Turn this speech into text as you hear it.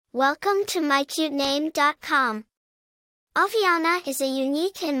Welcome to mycutename.com. Avionna is a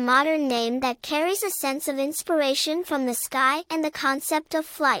unique and modern name that carries a sense of inspiration from the sky and the concept of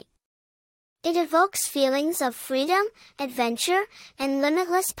flight. It evokes feelings of freedom, adventure, and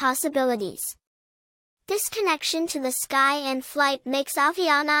limitless possibilities. This connection to the sky and flight makes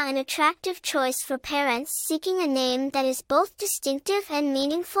Avionna an attractive choice for parents seeking a name that is both distinctive and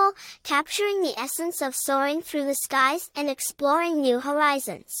meaningful, capturing the essence of soaring through the skies and exploring new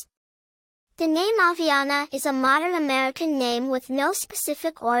horizons. The name Avionna is a modern American name with no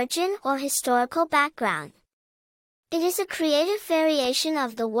specific origin or historical background. It is a creative variation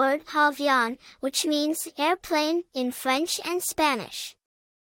of the word avion, which means airplane in French and Spanish.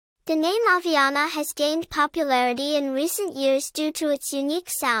 The name Avionna has gained popularity in recent years due to its unique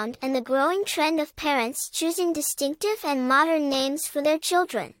sound and the growing trend of parents choosing distinctive and modern names for their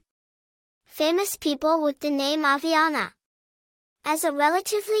children. Famous people with the name Avionna. As a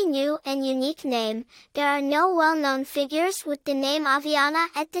relatively new and unique name, there are no well-known figures with the name Avionna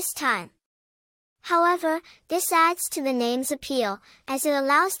at this time. However, this adds to the name's appeal, as it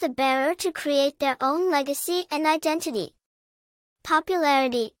allows the bearer to create their own legacy and identity.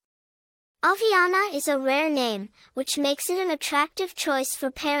 Popularity. Avionna is a rare name, which makes it an attractive choice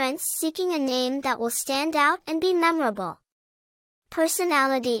for parents seeking a name that will stand out and be memorable.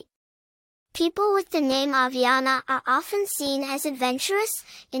 Personality. People with the name Avionna are often seen as adventurous,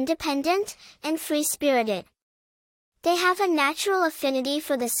 independent, and free-spirited. They have a natural affinity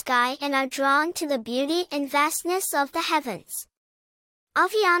for the sky and are drawn to the beauty and vastness of the heavens.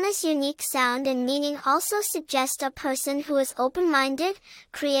 Avionna's unique sound and meaning also suggest a person who is open-minded,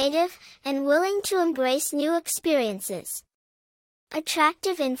 creative, and willing to embrace new experiences.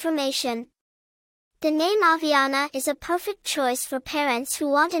 Attractive information. The name Avionna is a perfect choice for parents who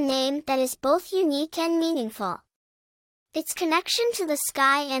want a name that is both unique and meaningful. Its connection to the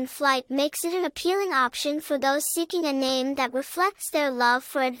sky and flight makes it an appealing option for those seeking a name that reflects their love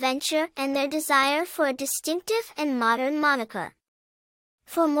for adventure and their desire for a distinctive and modern moniker.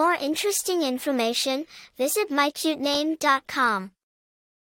 For more interesting information, visit mycutename.com.